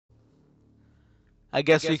I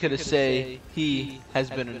guess we could say he has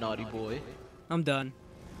been a naughty boy. I'm done.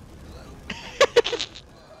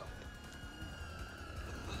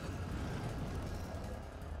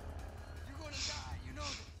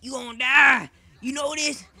 You gonna die. You know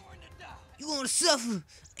this. You gonna suffer.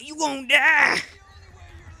 You gonna die.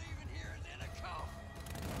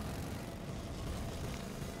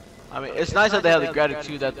 I mean, it's nice that they have the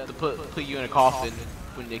gratitude that to put you in a coffin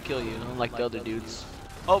when they kill you, unlike the other dudes.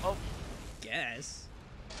 Oh. Guess.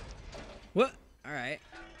 What? All right.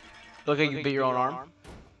 Look like you bit your own arm.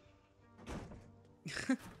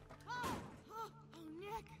 Oh,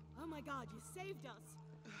 Nick! Oh my God, you saved us.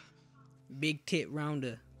 Big tit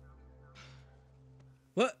rounder.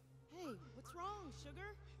 What? Hey, what's wrong,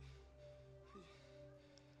 sugar?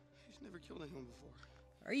 He's never killed anyone before.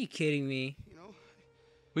 Are you kidding me? You know?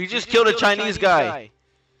 We just killed a Chinese guy.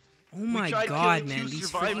 Oh my tried God, killing man! two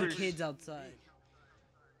These survivors. freaking kids outside.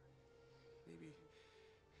 Maybe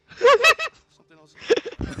something else.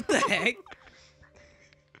 What the heck?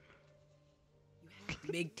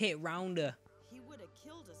 Big tit rounder. He would have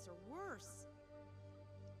killed us or worse.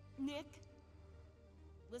 Nick,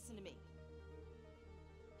 listen to me.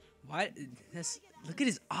 What? That's, look at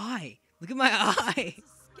his eye. Look at my eye.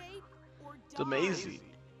 Escape or die. It's amazing.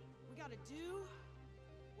 We gotta do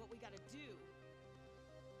what we gotta do.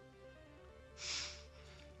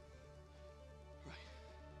 Right.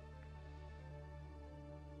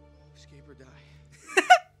 Escape or die.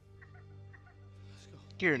 Let's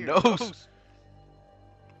go. Your nose.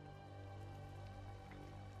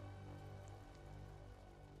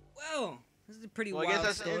 Whoa, this is a pretty Well, I wild guess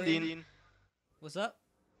that's the story. ending. What's up?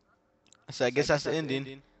 I said, I guess that's the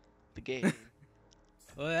ending. The game.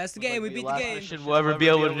 Well, that's the game. We beat the game. Mission we'll ever be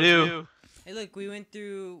able to do. Hey, look, we went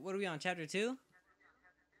through. What are we on? Chapter 2?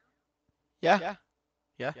 Yeah.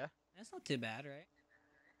 That's not too bad, right?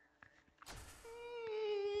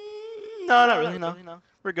 No, not really. No.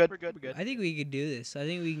 We're good. I think we could do this. I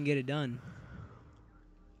think we can get it done.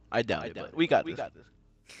 I doubt it, but we got this.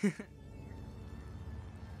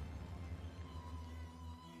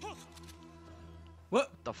 What?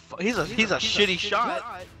 The fuck? He's a shitty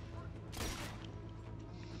shot.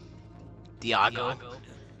 Diago.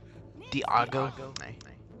 Diego,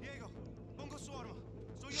 Bungo Suarma.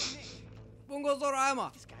 Soy yo, Nick. Bungo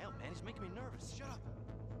Zorama. This guy out, man. He's making me nervous. Shut up.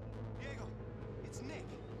 Diego, it's Nick.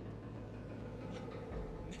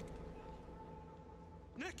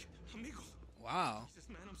 Nick, amigo. Wow. Jesus,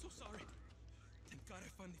 man, I'm so sorry. Thank God I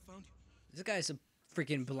finally found you. This guy's a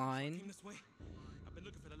freaking blind. Came this way. I've been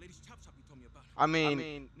looking for the lady's chop shop you told me about. I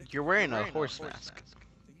mean, you're wearing a horse mask.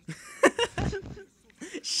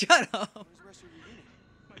 Shut up. Where's the rest of your unit?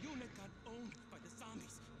 My unit got owned by the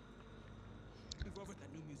zombies. We were over at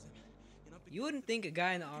that new museum. And up You wouldn't think a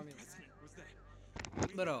guy in the army. president was there.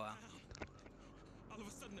 But oh well. All of a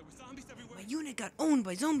sudden there were zombies everywhere. My unit got owned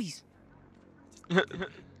by zombies. Now I'm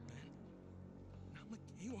like,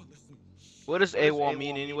 hey, well, listen. What does AWOL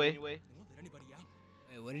mean anyway? They won't let anybody out.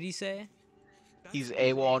 Wait, what did he say? He's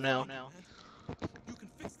AWOL now. You can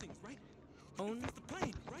fix things, right? Own? Fix the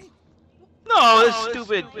plane, right? No, it's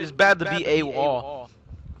stupid. It's bad to be AWOL.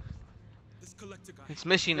 This collector guy. It's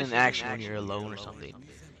missing in action when you're alone or something.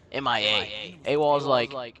 MIA. AWOL is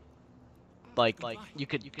like you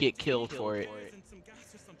could get killed for it. And some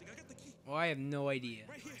gas or something. I got the key Oh, I have no idea.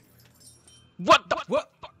 right here. What the?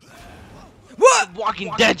 What? What?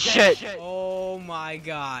 Walking Dead shit. Oh my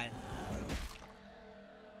God.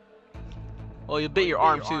 Oh, you bit your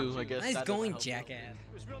arm too, I guess. Nice going, jackass.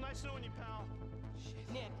 It was real nice knowing you, pal.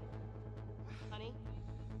 Nick, honey,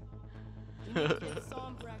 you need to get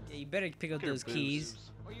Sombrex, Yeah, you better pick up those keys.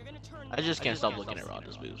 or you're gonna turn. I just can't stop looking at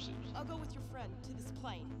Rhonda's boobs. I'll go with your friend to this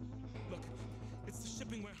plane. Look, it's the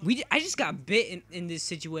shipping warehouse. I just got bit in this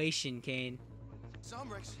situation, Kane.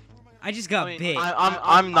 Sombrex. I just got bit.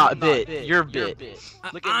 I'm not bit. You're bit.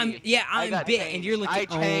 Look at me. Yeah, I I'm got bit, changed. and you're looking. I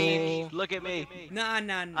changed. Oh. Look at me. Nah.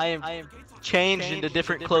 I am changed into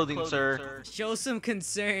different clothing, sir. Show some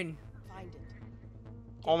concern. Find it.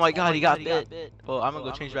 Oh my God, he got bit. Well, I'm gonna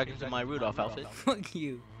go change back into my Rudolph outfit. Fuck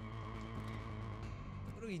you.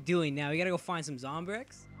 What are we doing now? We gotta go find some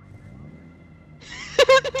Zombrex?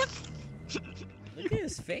 Look at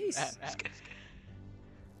his face.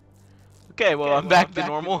 Okay, well, I'm back to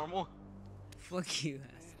normal. Fuck you.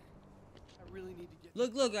 I really need to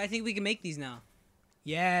get. Look, I think we can make these now.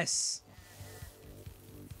 Yes.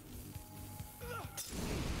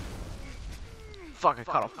 Fuck, I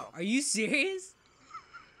caught him. Are you serious?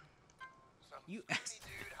 You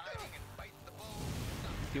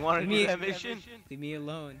You want to Leave do me- that mission? leave me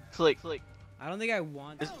alone. Slick. I don't think I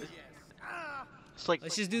want. It's like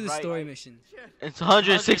Let's just do the right- story mission. It's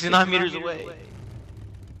 169 meters away.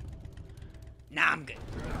 Nah, I'm good.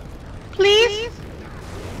 Please?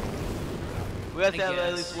 We have to I have at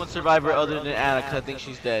guess. least one survivor other than Anna, because I think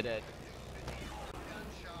she's dead.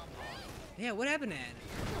 Yeah, what happened to Anna?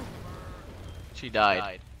 She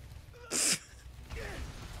died.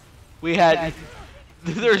 We had...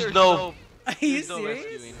 There's no... Are you There's no serious?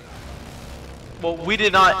 rescuing. Well, we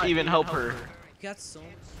did not even help her. You got so much.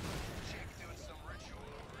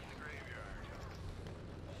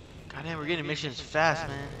 Goddamn, we're getting missions fast,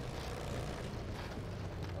 man.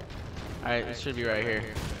 Alright, it should be right here.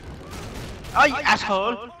 Oh, you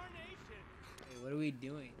asshole! Wait, what are we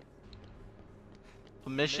doing? A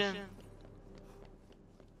mission?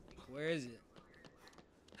 Where is it?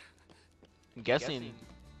 I'm guessing.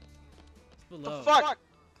 It's below. The fuck?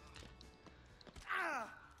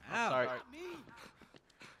 Ow. Sorry.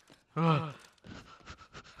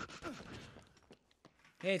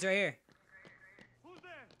 Hey, it's right here. Who's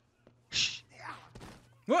there? Shh.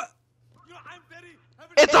 What? You know, I'm very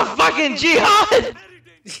It's a fucking jihad! very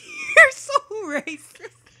dangerous. You're so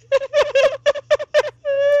racist.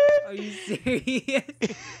 Are you serious?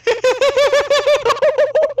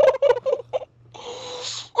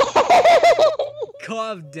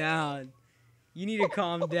 Calm down. You need to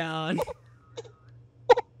calm down.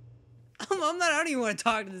 I'm not. I don't even want to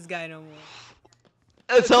talk to this guy no more.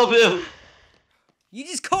 Let's help him. You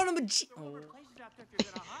just called him a G. Go Oh. over places after if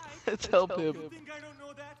you're gonna hide. Let's help You him. think I don't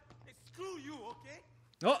know that? Hey, screw you, okay?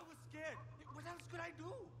 Oh. I was scared. What else could I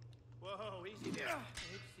do? Whoa, easy there. I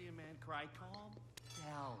hate to see a man cry. Calm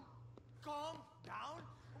down. Calm down?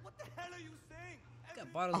 What the hell are you saying?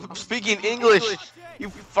 Got bottles I'm of speaking English. You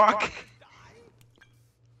fuck.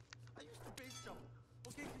 I used to base jump.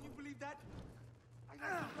 Okay, can you believe that? I used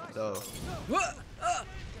to rush. No. What?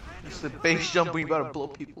 It's the base jump when you about to blow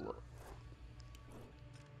people up.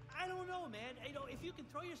 I don't know, man. You know, if you can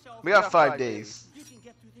throw yourself, We got 5 days. you can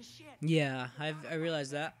get through this shit. Yeah, I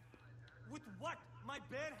realized that. With what? My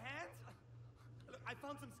bare hands? Look, I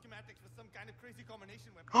found some schematics for some kind of crazy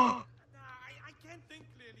combination weapon. Nah, I can't think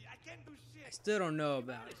clearly. I can't do I shit. still don't know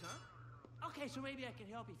about it. Huh? Okay, so maybe I can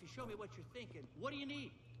help you if you show me what you're thinking. What do you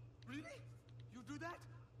need? Really? You do that?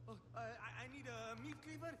 Oh, I need a meat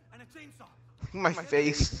cleaver and a chainsaw. My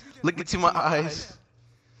face. Look into my eyes.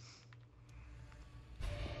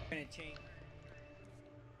 Gonna change.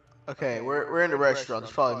 Okay, we're in the restaurant.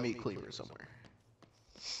 There's probably meat cleaver somewhere.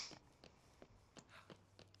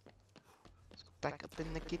 Let's go back up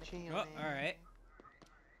in the kitchen. Oh, all right.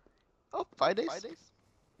 Oh, 5 days.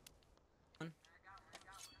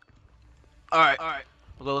 All right.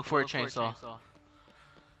 We'll go look for a chainsaw.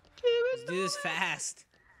 Let's do this fast.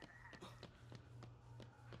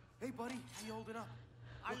 Hey, buddy, how you holding up?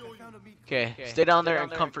 I found a meat Okay, stay down there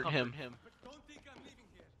and comfort him. But don't think I'm leaving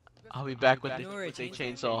here. I'll be back with You know where a a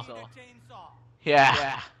chainsaw chainsaw. Need a chainsaw.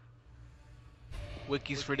 Yeah.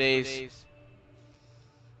 Wikis for days.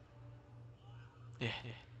 Yeah.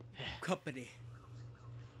 Company.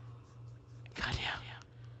 Goddamn.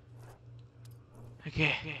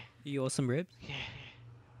 Okay. You want some ribs? Yeah.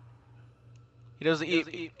 He doesn't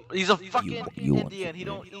eat. He's a fucking Indian. He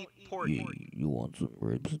don't eat pork. You want some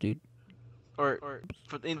ribs, dude? Or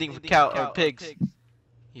for anything for cow or pigs.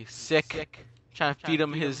 You sick. Trying to feed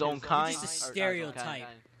him his own kind. Just a Or not his own stereotype.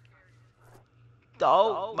 kind.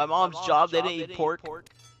 Oh, my mom's job, they didn't eat pork.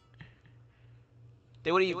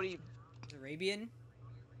 They would eat. Arabian?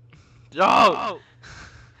 No!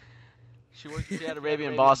 She had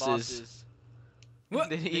Arabian bosses. What?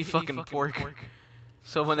 They didn't eat fucking pork.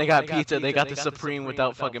 So when they got pizza, they got the supreme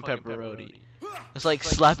without fucking pepperoni. It's like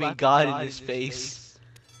slapping God in his face.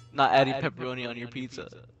 Not adding pepperoni on your pizza.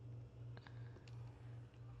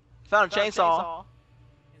 Found a chainsaw.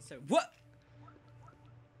 And so, what?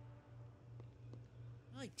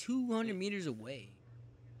 We're like 200 meters away.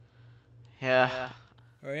 Yeah.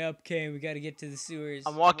 Hurry up, Kane. We gotta get to the sewers.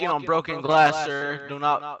 I'm walking on broken glass, sir. Do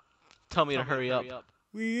not tell me to hurry up.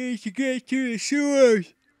 We need to get to the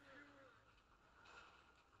sewers.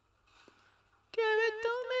 Give it to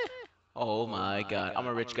me. Oh my god. I'm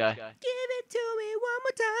a rich guy. Give it to me one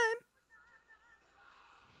more time.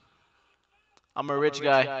 I'm a rich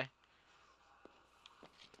guy.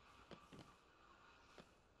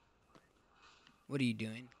 What are you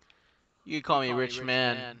doing? You can call me a rich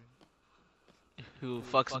man who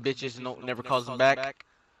fucks bitches and never calls them back.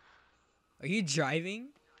 Are you driving?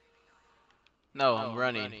 No, I'm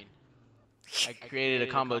running. I created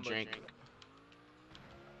a combo drink.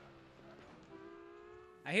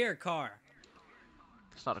 I hear a car.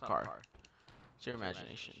 It's not a car. It's your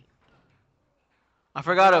imagination. I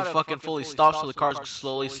forgot to fucking fully stop so the car's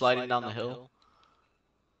slowly sliding down the hill.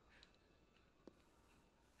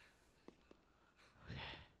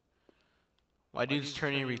 My dude's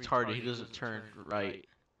turning retarded. He doesn't turn right.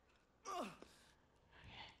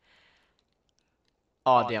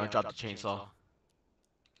 Oh damn! I dropped the chainsaw.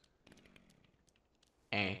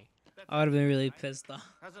 Eh. I would have been really pissed off.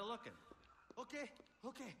 How's it looking? Okay.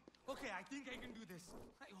 I think I can do this.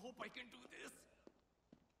 I hope I can do this.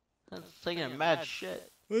 That's taking mad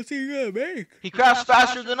shit. What's he gonna make? He crafts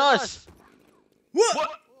faster than us.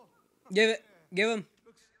 What? Give him.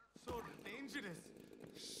 Looks so dangerous.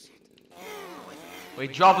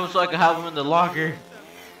 Wait, drop him so I can have him in the locker.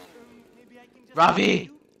 Maybe I can just Ravi.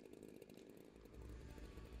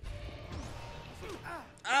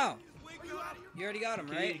 Ow! You already got him,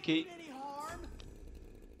 right? Okay.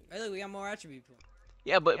 Hey, look, we got more attribute points.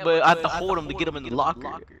 Yeah, but I have to hold him to get him in the locker.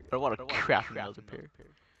 I don't want to craft another pair.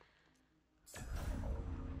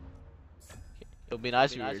 It would be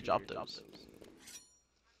nice if you were to drop those.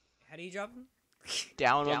 How do you drop him?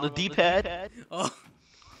 Down on the D-pad. Oh.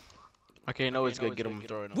 Okay, no, it's good. Get him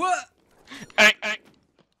throwing him. What? Let's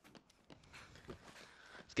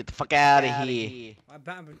get the fuck out of here.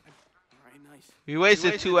 We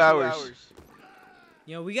wasted 2 hours.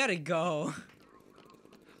 Yo, we gotta go.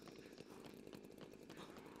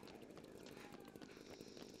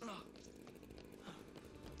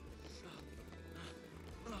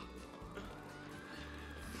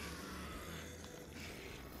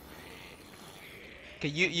 Okay,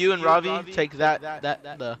 you and Ravi take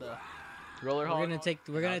the roller hall. We're gonna take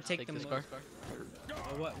the this car.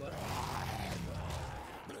 Oh, what?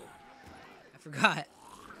 I forgot.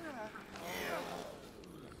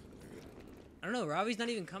 I don't know. Ravi's not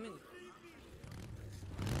even coming.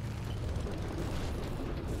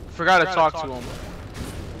 Forgot to talk to him.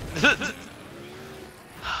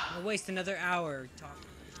 I'll waste another hour talking.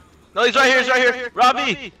 No, he's right here.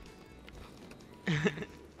 Ravi.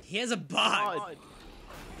 He has a bot.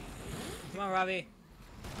 Come on, Ravi.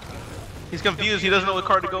 He's confused. He doesn't know what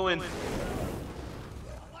car to go in.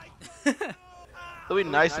 It'll be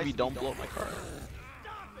nice if you don't blow up my car.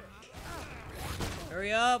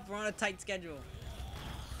 Hurry up, we're on a tight schedule.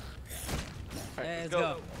 Alright, Let's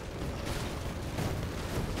go.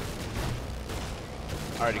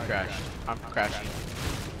 Already crashed. I'm crashing.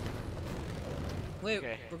 Wait,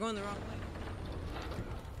 Okay. we're going the wrong way.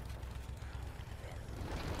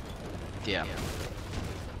 Yeah.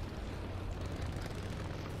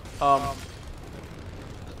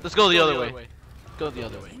 Let's go the other way. Go the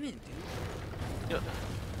other way. Damn it, dude. Yep.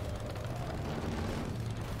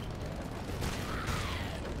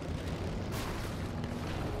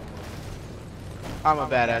 I'm a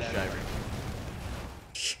badass driver.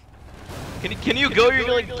 Can you go? You're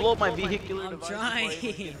gonna like blow up my vehicular I'm device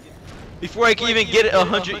trying. before I can even get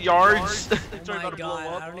 100 yards. Oh my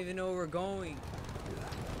god, I don't even know where we're going.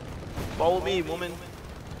 Follow me, woman.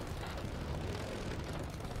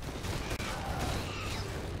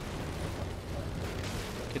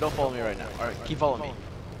 Okay, don't follow me right now. Alright, keep following me.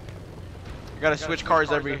 I gotta switch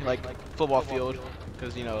cars every like football field,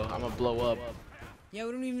 cause you know I'm gonna blow up. Yeah,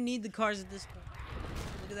 we don't even need the cars at this point.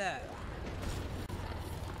 Look at that.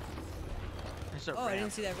 Oh, I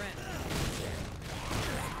didn't see that ramp.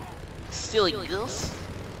 Silly goose.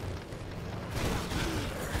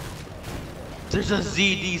 There's a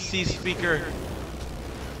ZDC speaker.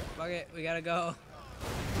 Fuck it, we gotta go.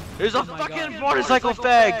 There's a Oh my fucking God. motorcycle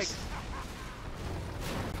fags.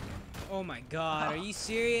 Oh my god, are you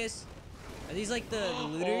serious? Are these like the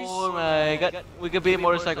looters? Oh my god, we could be a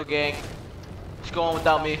motorcycle gang. Just go on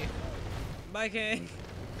without me. Bye, King.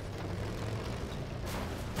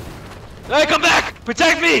 Hey, come back!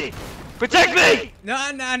 Protect me! Protect me! No,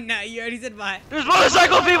 you already said bye. There's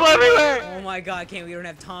motorcycle people everywhere! Oh my god, King, we don't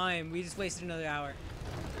have time. We just wasted another hour.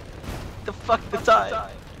 The fuck the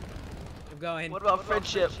time? I'm going. What about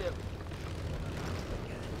friendship?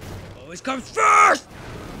 Always comes first!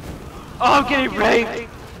 Oh, I'm getting raped! Did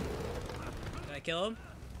I kill him?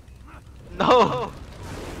 No!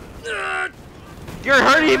 You're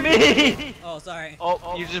hurting me! Oh, sorry.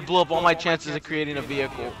 Oh, you just blew up all my chances of creating a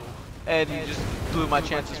vehicle. And you just blew my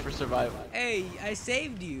chances for survival. Hey, I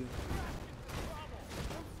saved you.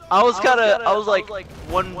 I was like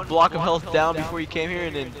one block of health down before you came here,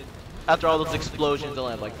 and then after all those explosions, I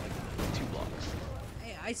landed like 2 blocks.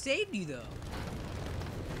 Hey, I saved you though.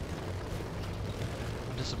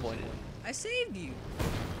 I'm disappointed. I saved you.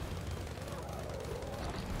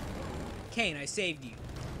 Kane, I saved you.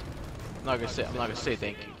 I'm not gonna say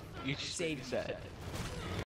thank you. You just Saved you. said.